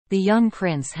The young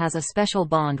prince has a special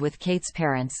bond with Kate's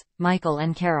parents, Michael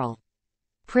and Carole.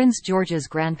 Prince George's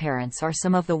grandparents are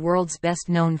some of the world's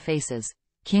best-known faces.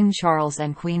 King Charles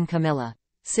and Queen Camilla,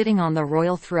 sitting on the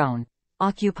royal throne,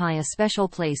 occupy a special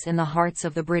place in the hearts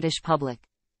of the British public.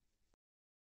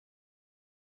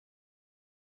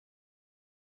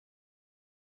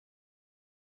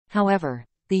 However,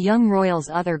 the young royal's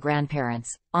other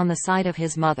grandparents, on the side of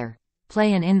his mother,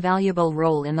 play an invaluable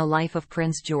role in the life of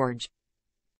Prince George.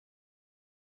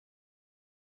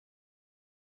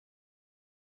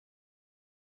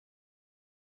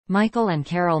 Michael and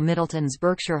Carole Middleton's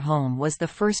Berkshire home was the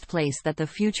first place that the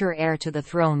future heir to the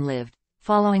throne lived,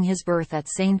 following his birth at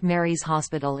St. Mary's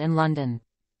Hospital in London.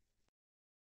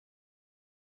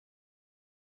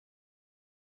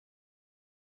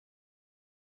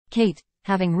 Kate,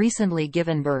 having recently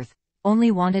given birth,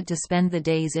 only wanted to spend the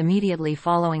days immediately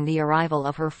following the arrival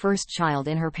of her first child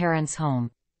in her parents' home.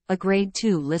 A Grade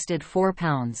 2 listed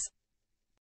 £4.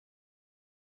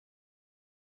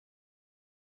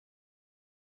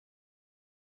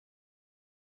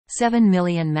 7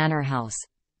 million Manor House.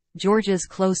 George's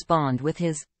close bond with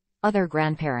his other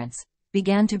grandparents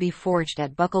began to be forged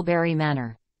at Bucklebury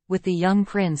Manor, with the young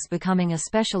prince becoming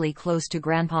especially close to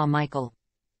Grandpa Michael.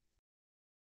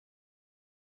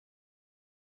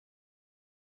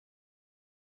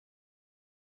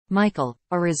 Michael,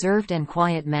 a reserved and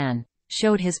quiet man,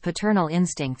 showed his paternal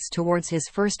instincts towards his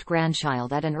first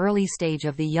grandchild at an early stage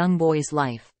of the young boy's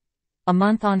life. A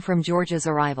month on from George's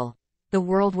arrival, the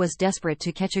world was desperate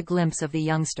to catch a glimpse of the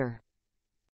youngster.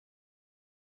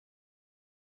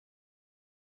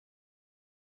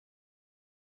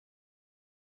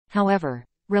 However,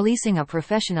 releasing a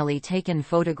professionally taken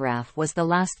photograph was the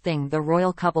last thing the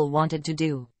royal couple wanted to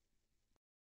do.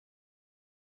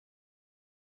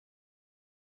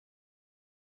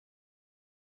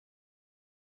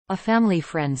 A family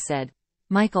friend said,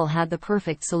 Michael had the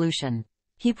perfect solution.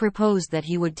 He proposed that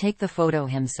he would take the photo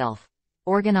himself,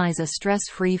 organize a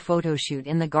stress-free photoshoot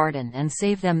in the garden and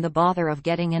save them the bother of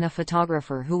getting in a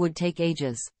photographer who would take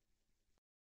ages.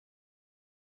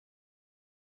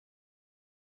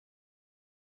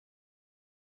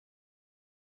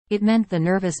 It meant the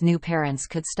nervous new parents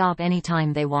could stop any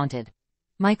time they wanted.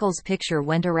 Michael's picture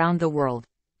went around the world,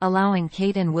 allowing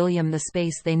Kate and William the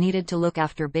space they needed to look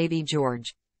after baby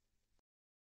George.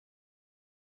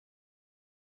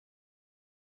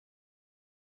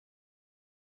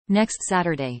 Next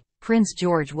Saturday, Prince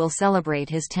George will celebrate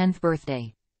his 10th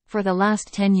birthday. For the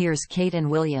last 10 years Kate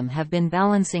and William have been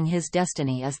balancing his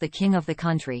destiny as the king of the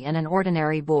country and an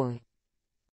ordinary boy.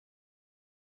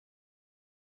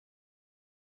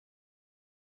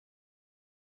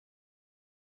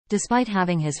 Despite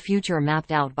having his future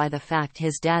mapped out by the fact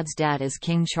his dad's dad is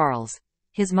King Charles,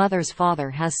 his mother's father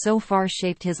has so far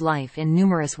shaped his life in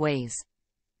numerous ways.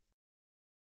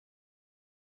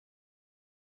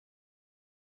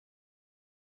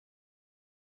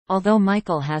 Although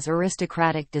Michael has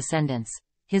aristocratic descendants,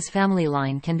 his family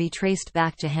line can be traced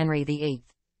back to Henry VIII.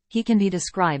 He can be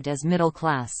described as middle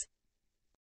class.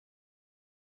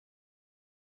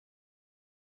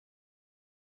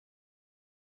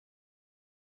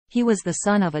 He was the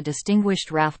son of a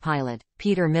distinguished RAF pilot,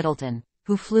 Peter Middleton,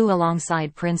 who flew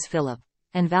alongside Prince Philip,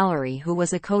 and Valerie, who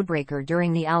was a codebreaker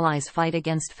during the Allies' fight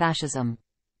against fascism.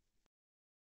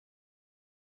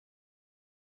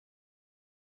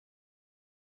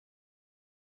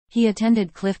 He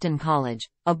attended Clifton College,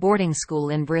 a boarding school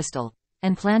in Bristol,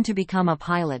 and planned to become a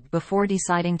pilot before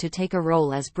deciding to take a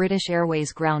role as British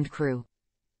Airways ground crew.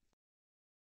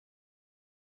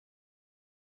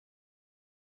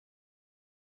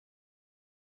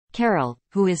 Carole,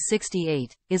 who is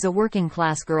 68, is a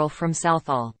working-class girl from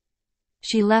Southall.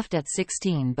 She left at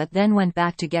 16 but then went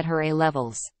back to get her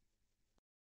A-levels.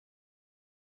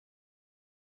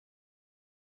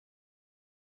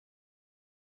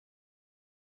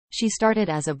 She started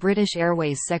as a British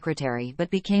Airways secretary but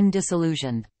became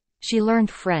disillusioned. She learned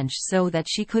French so that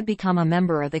she could become a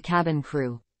member of the cabin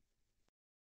crew.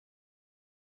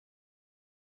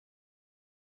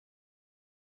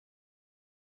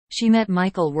 She met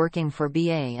Michael working for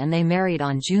BA and they married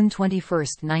on June 21,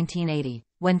 1980,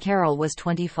 when Carole was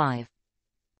 25.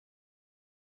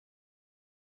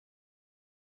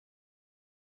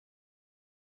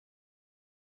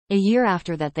 A year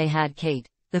after that they had Kate,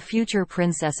 the future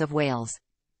Princess of Wales.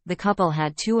 The couple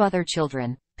had 2 other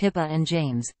children, Pippa and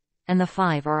James, and the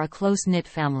 5 are a close-knit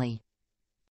family.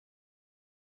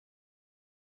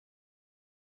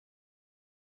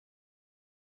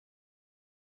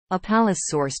 A palace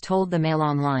source told the Mail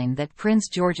Online that Prince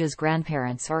George's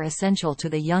grandparents are essential to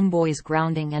the young boy's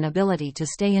grounding and ability to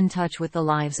stay in touch with the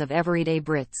lives of everyday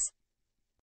Brits.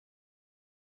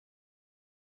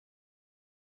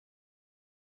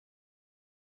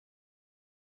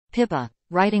 Pippa,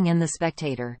 writing in The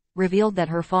Spectator, revealed that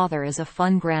her father is a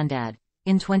fun granddad.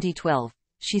 In 2012,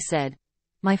 she said,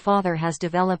 "My father has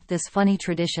developed this funny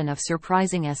tradition of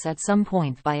surprising us at some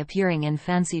point by appearing in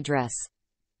fancy dress.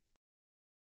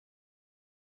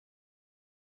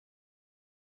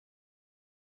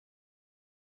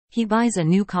 He buys a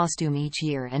new costume each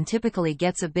year and typically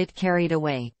gets a bit carried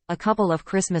away. A couple of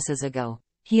Christmases ago,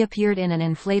 he appeared in an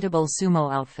inflatable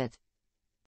sumo outfit.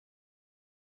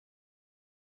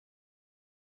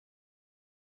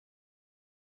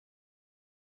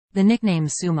 The nickname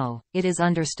Sumo, it is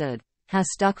understood,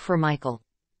 has stuck for Michael.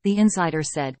 The insider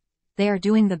said, "They are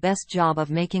doing the best job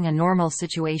of making a normal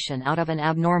situation out of an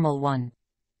abnormal one."